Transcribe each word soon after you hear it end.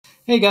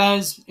Hey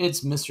guys,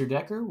 it's Mr.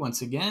 Decker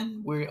once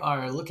again. We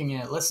are looking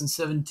at Lesson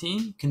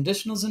 17,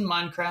 Conditionals in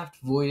Minecraft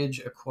Voyage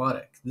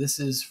Aquatic. This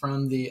is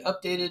from the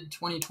updated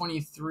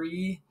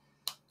 2023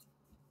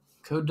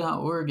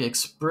 Code.org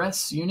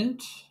Express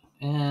unit,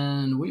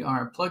 and we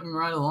are plugging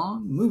right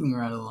along, moving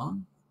right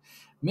along.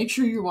 Make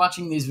sure you're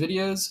watching these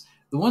videos.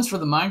 The ones for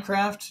the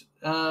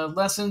Minecraft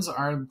lessons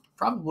are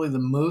probably the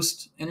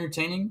most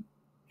entertaining,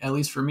 at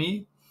least for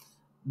me.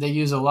 They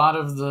use a lot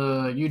of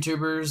the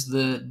YouTubers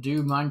that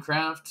do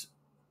Minecraft,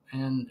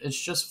 and it's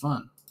just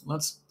fun.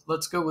 Let's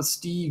go with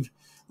Steve.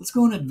 Let's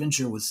go on an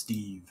adventure with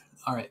Steve.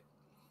 All right.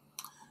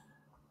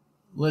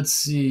 Let's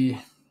see.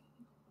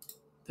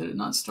 Did it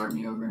not start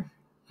me over?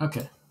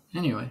 Okay.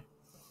 Anyway.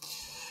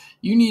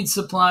 You need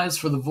supplies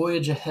for the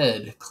voyage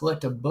ahead.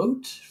 Collect a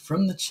boat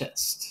from the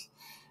chest.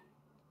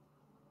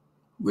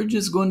 We're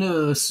just going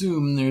to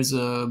assume there's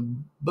a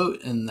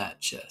boat in that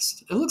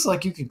chest. It looks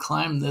like you could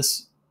climb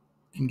this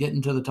and get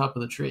into the top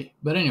of the tree.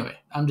 But anyway,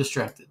 I'm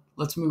distracted.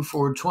 Let's move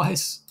forward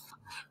twice.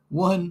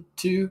 1,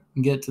 2,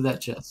 and get to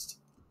that chest.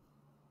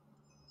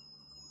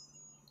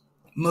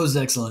 Most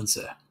excellent,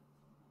 sir.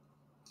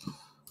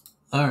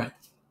 All right.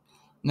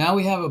 Now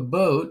we have a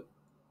boat.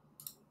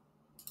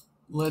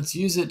 Let's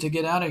use it to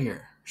get out of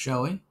here,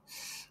 shall we?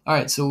 All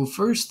right, so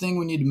first thing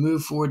we need to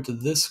move forward to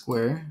this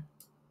square.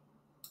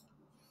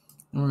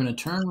 And we're going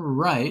to turn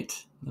right.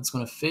 That's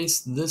going to face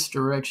this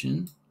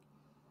direction.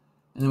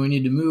 And then we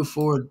need to move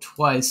forward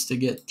twice to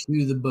get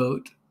to the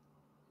boat.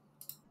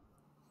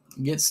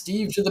 Get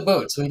Steve to the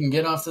boat so he can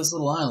get off this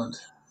little island.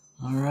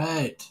 All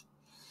right.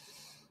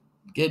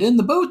 Get in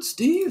the boat,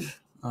 Steve.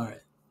 All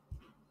right.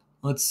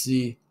 Let's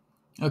see.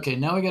 Okay,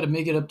 now we got to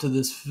make it up to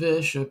this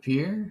fish up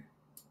here.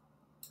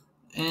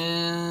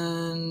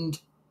 And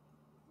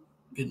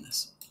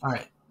goodness. All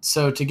right.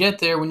 So to get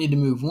there, we need to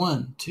move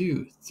 1,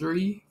 2,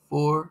 3,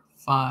 4,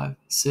 5,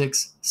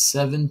 6,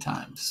 7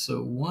 times.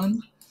 So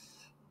 1,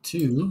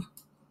 2,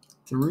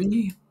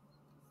 3,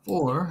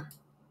 4,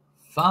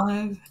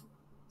 5,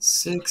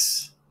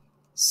 6,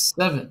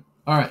 7.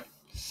 All right.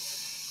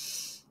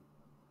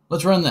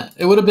 Let's run that.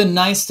 It would have been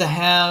nice to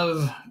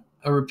have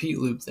a repeat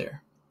loop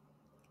there.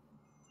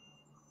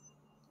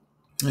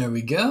 There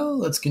we go.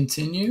 Let's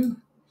continue.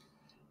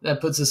 That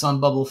puts us on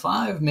bubble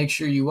 5. Make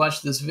sure you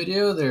watch this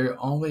video. They're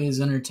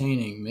always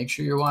entertaining. Make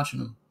sure you're watching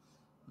them.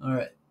 All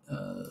right.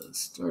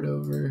 Start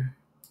over.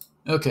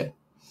 Okay.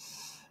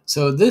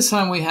 So this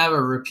time we have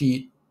a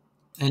repeat,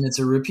 and it's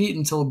a repeat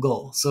until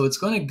goal. So it's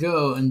going to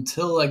go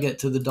until I get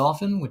to the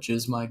dolphin, which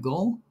is my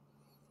goal.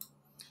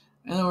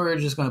 And then we're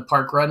just going to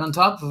park right on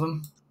top of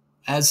him,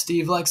 as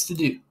Steve likes to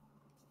do.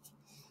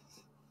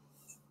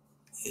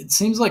 It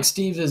seems like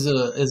Steve is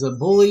a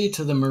bully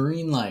to the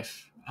marine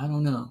life. I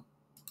don't know.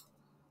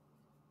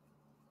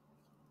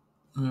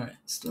 All right,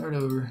 start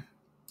over.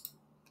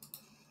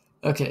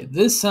 Okay,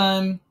 this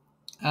time,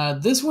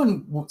 this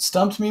one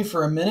stumped me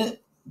for a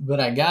minute, but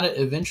I got it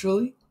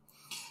eventually.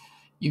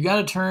 You got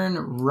to turn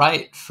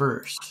right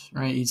first,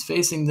 right? He's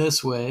facing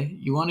this way.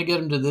 You want to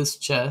get him to this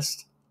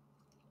chest.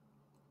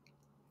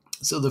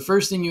 So the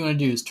first thing you want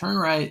to do is turn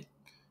right.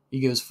 He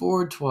goes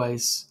forward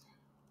twice,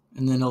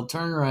 and then he'll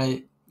turn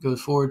right, go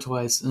forward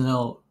twice, and then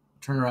he'll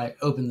turn right,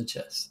 open the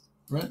chest,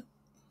 right?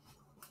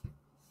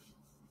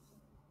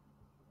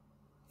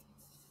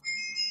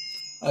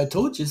 I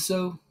told you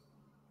so.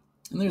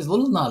 And there's a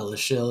little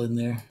nautilus shell in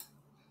there.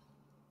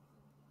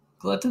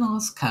 Collecting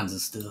all kinds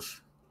of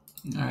stuff.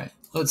 All right,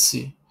 let's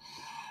see.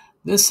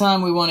 This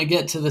time we want to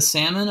get to the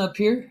salmon up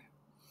here.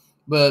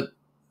 But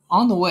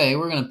on the way,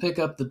 we're going to pick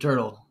up the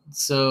turtle.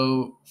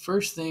 So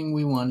first thing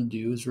we want to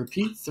do is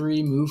repeat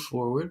 3, move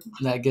forward.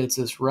 That gets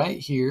us right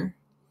here.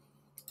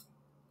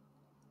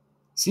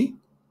 See?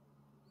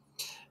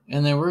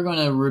 And then we're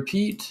going to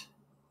repeat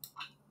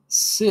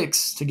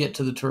 6 to get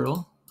to the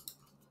turtle.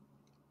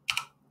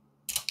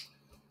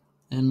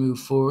 And move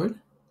forward.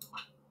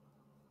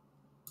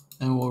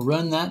 And we'll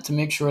run that to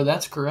make sure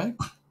that's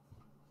correct.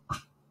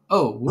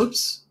 Oh,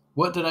 whoops.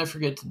 What did I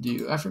forget to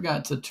do? I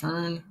forgot to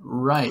turn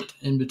right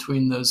in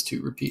between those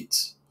 2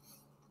 repeats.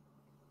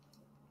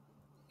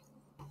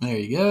 There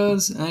he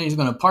goes. And he's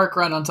going to park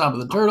right on top of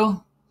the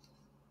turtle.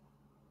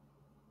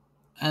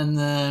 And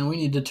then we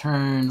need to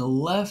turn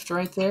left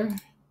right there.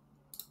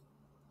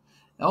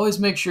 Always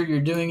make sure you're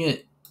doing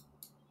it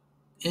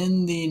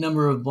in the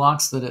number of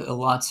blocks that it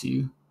allots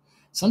you.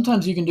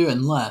 Sometimes you can do it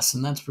in less,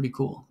 and that's pretty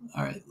cool.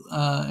 All right,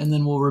 and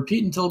then we'll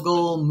repeat until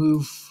goal,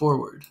 move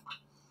forward.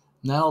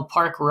 Now I'll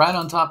park right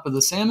on top of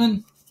the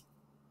salmon.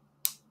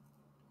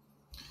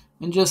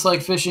 And just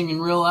like fishing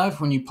in real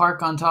life, when you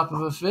park on top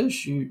of a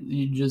fish,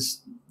 you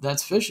just,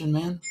 that's fishing,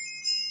 man.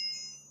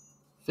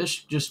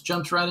 Fish just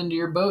jumps right into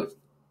your boat.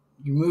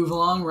 You move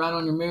along right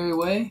on your merry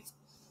way.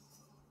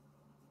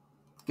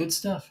 Good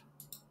stuff.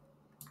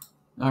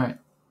 All right.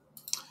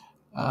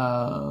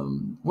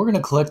 We're going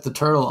to collect the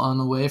turtle on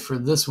the way for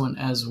this one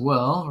as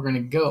well. We're going to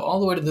go all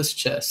the way to this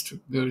chest.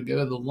 Go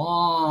the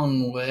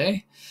long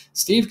way.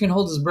 Steve can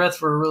hold his breath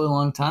for a really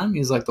long time.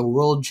 He's like the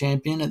world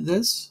champion at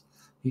this.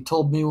 He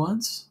told me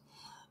once.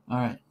 All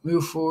right,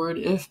 move forward.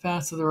 If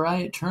path to the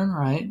right, turn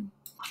right.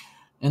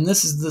 And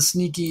this is the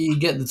sneaky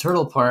get the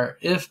turtle part.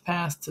 If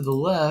path to the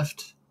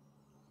left,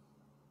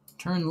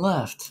 turn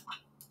left.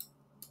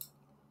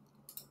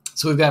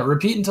 So we've got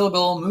repeat until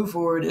goal, move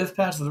forward. If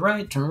path to the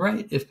right, turn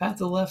right. If path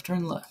to the left,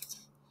 turn left.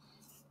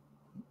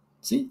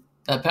 See?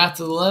 That path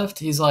to the left,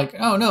 he's like,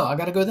 oh no, I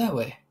got to go that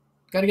way.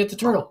 Got to get the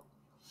turtle.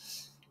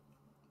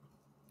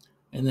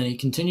 And then he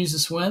continues to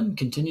swim,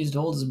 continues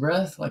to hold his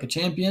breath like a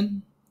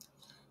champion.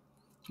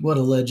 What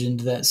a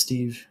legend, that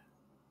Steve.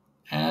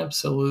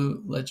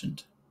 Absolute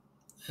legend.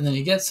 And then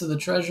he gets to the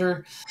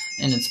treasure,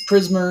 and it's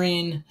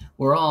prismarine.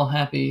 We're all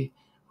happy.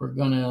 We're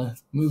going to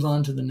move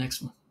on to the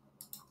next one.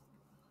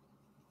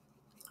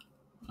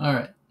 All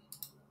right.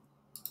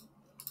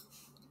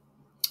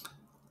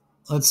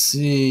 Let's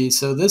see.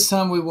 So this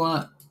time we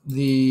want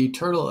the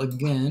turtle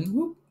again.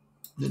 Whoop.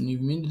 Didn't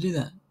even mean to do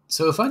that.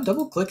 So if I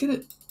double click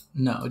it,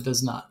 no, it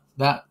does not.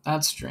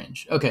 That's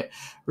strange. Okay.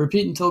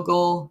 Repeat until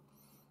goal.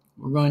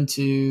 We're going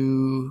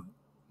to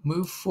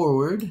move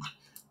forward.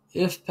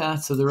 If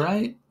path to the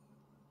right,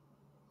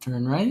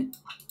 turn right.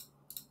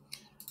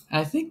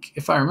 I think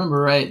if I remember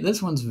right,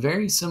 this one's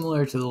very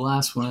similar to the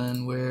last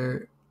one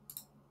where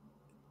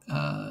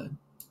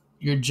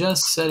you're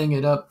just setting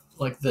it up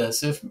like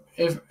this. If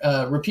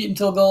repeat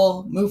until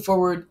goal, move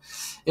forward.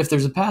 If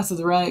there's a path to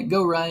the right,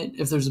 go right.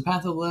 If there's a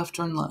path to the left,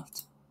 turn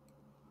left.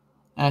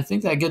 And I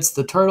think that gets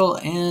the turtle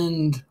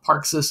and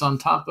parks us on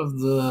top of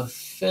the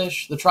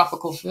fish, the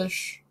tropical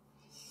fish.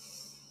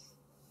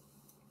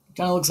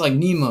 Kind of looks like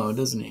Nemo,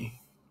 doesn't he?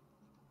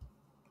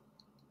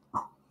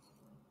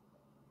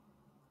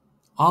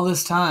 All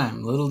this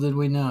time, little did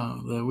we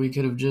know that we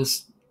could have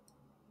just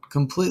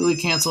completely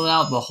canceled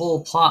out the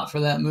whole plot for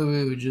that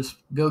movie. We just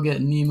go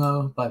get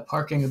Nemo by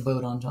parking a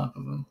boat on top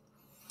of him.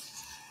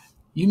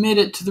 You made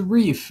it to the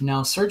reef.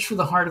 Now search for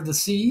the heart of the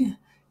sea.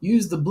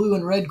 Use the blue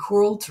and red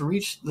coral to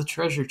reach the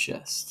treasure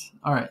chest.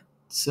 All right,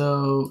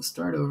 so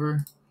start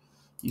over.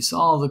 You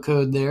saw the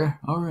code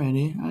there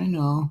already. I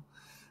know.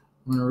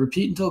 We're going to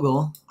repeat until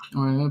goal.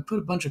 And we're going to put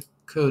a bunch of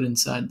code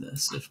inside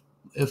this.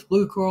 If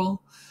blue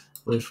coral,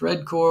 if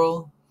red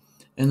coral,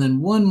 and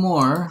then one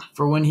more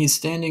for when he's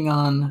standing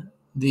on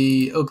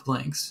the oak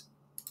planks.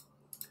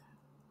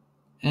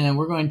 And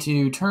we're going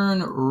to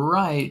turn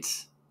right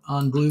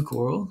on blue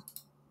coral.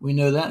 We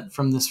know that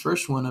from this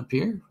first one up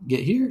here.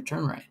 Get here,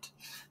 turn right.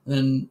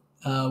 Then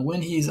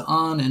when he's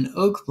on an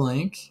oak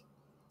plank,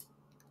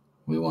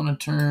 we want to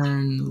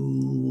turn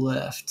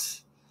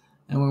left.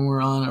 And when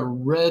we're on a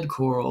red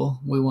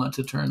coral, we want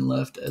to turn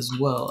left as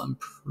well. I'm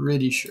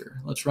pretty sure.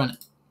 Let's run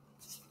it.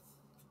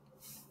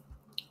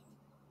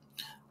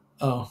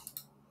 Oh,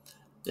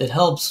 it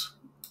helps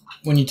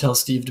when you tell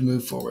Steve to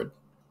move forward.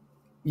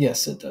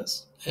 Yes, it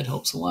does. It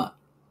helps a lot.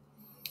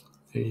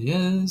 There he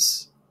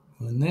is.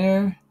 Going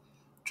there.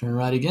 Turn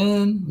right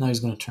again. Now he's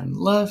going to turn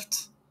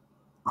left.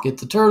 Get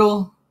the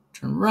turtle.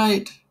 Turn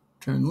right.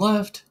 Turn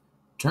left.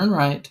 Turn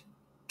right.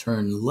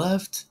 Turn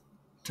left.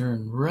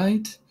 Turn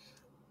right.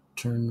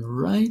 Turn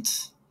right.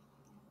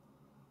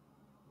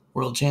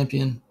 World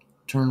champion.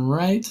 Turn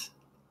right.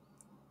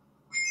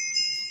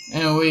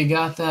 And we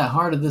got that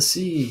heart of the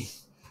sea.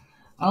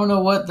 I don't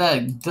know what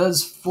that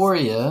does for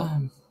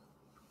you,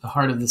 the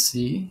heart of the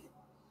sea.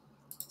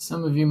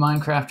 Some of you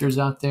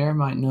Minecrafters out there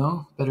might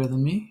know better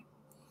than me.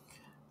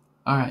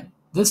 All right.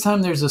 This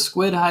time there's a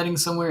squid hiding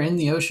somewhere in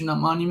the ocean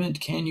monument.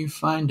 Can you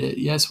find it?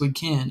 Yes, we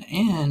can.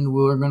 And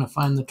we're going to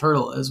find the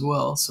turtle as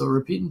well. So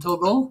repeat until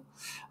goal.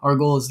 Our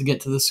goal is to get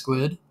to the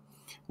squid.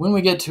 When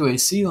we get to a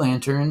sea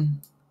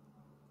lantern,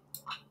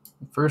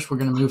 first we're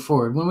going to move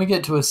forward. When we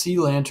get to a sea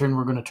lantern,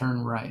 we're going to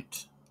turn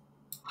right.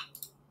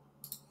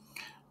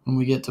 When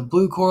we get to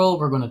blue coral,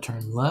 we're going to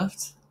turn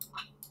left.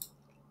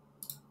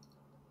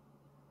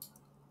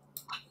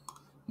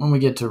 When we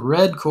get to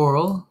red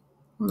coral,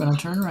 we're going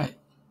to turn right.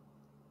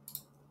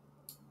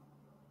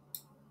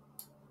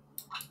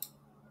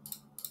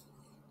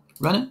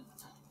 Run it.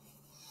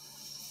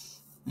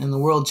 And the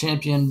world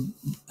champion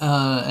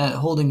at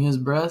holding his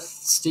breath,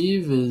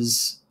 Steve,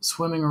 is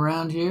swimming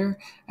around here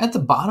at the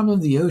bottom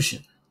of the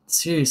ocean.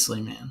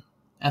 Seriously, man.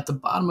 At the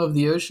bottom of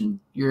the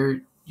ocean,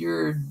 your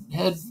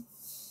head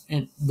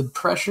and the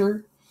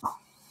pressure,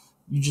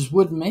 you just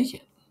wouldn't make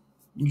it.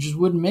 You just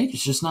wouldn't make it.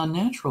 It's just not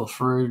natural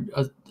for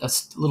a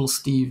little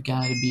Steve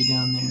guy to be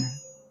down there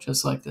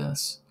just like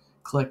this,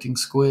 collecting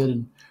squid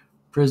and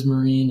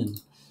prismarine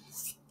and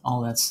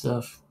all that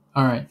stuff.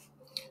 All right.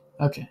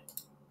 Okay.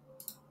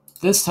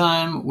 This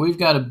time we've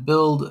got to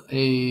build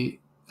a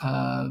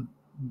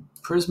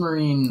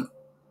prismarine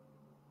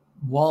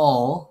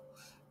wall,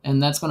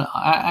 and that's going to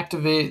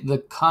activate the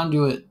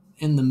conduit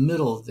in the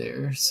middle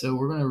there. So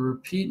we're going to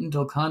repeat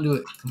until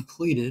conduit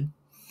completed.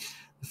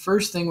 The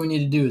first thing we need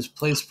to do is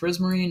place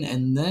prismarine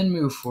and then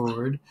move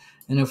forward.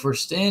 And if we're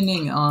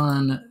standing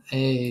on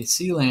a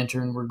sea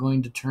lantern, we're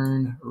going to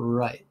turn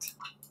right.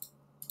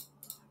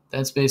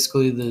 That's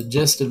basically the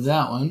gist of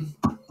that one.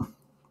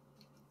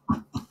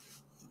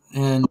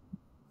 And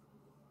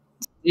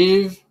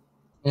Steve,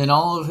 in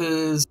all of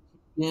his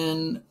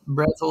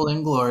breath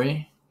holding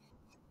glory,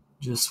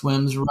 Just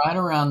swims right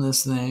around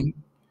this thing,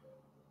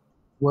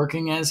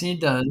 working as he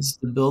does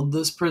to build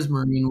this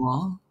prismarine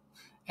wall.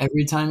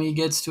 Every time he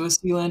gets to a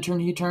sea lantern,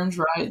 he turns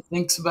right,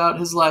 thinks about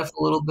his life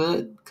a little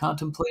bit,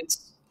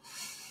 contemplates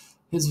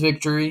his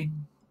victory,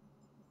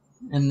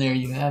 and there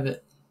you have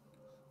it.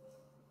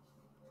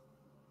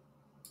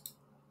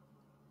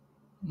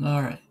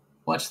 All right,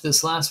 watch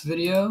this last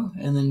video,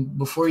 and then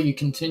before you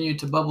continue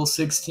to bubble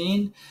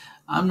 16,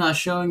 I'm not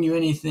showing you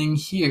anything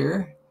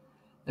here,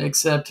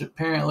 except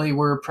apparently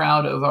we're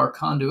proud of our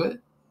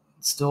conduit.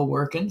 It's still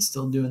working,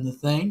 still doing the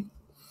thing.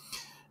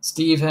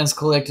 Steve has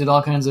collected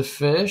all kinds of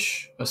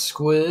fish, a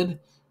squid,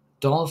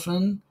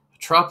 dolphin, a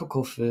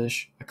tropical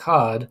fish, a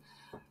cod,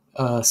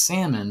 a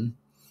salmon.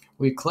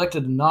 We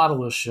collected a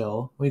nautilus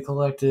shell. We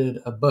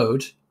collected a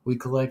boat. We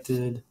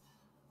collected,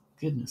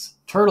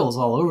 turtles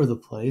all over the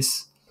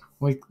place.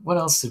 What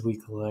else did we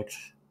collect?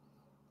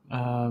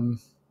 The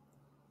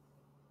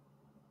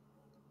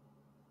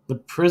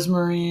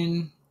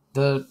prismarine.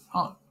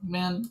 Oh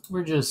man,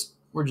 we're just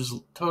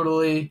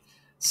totally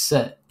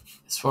set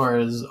as far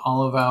as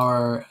all of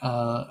our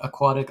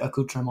aquatic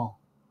accoutrement.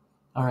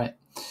 All right.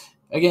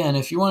 Again,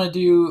 if you want to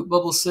do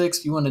Bubble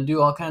 6, you want to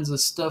do all kinds of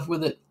stuff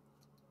with it,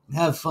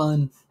 have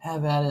fun,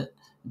 have at it.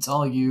 It's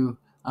all you.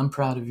 I'm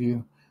proud of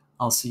you.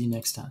 I'll see you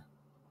next time.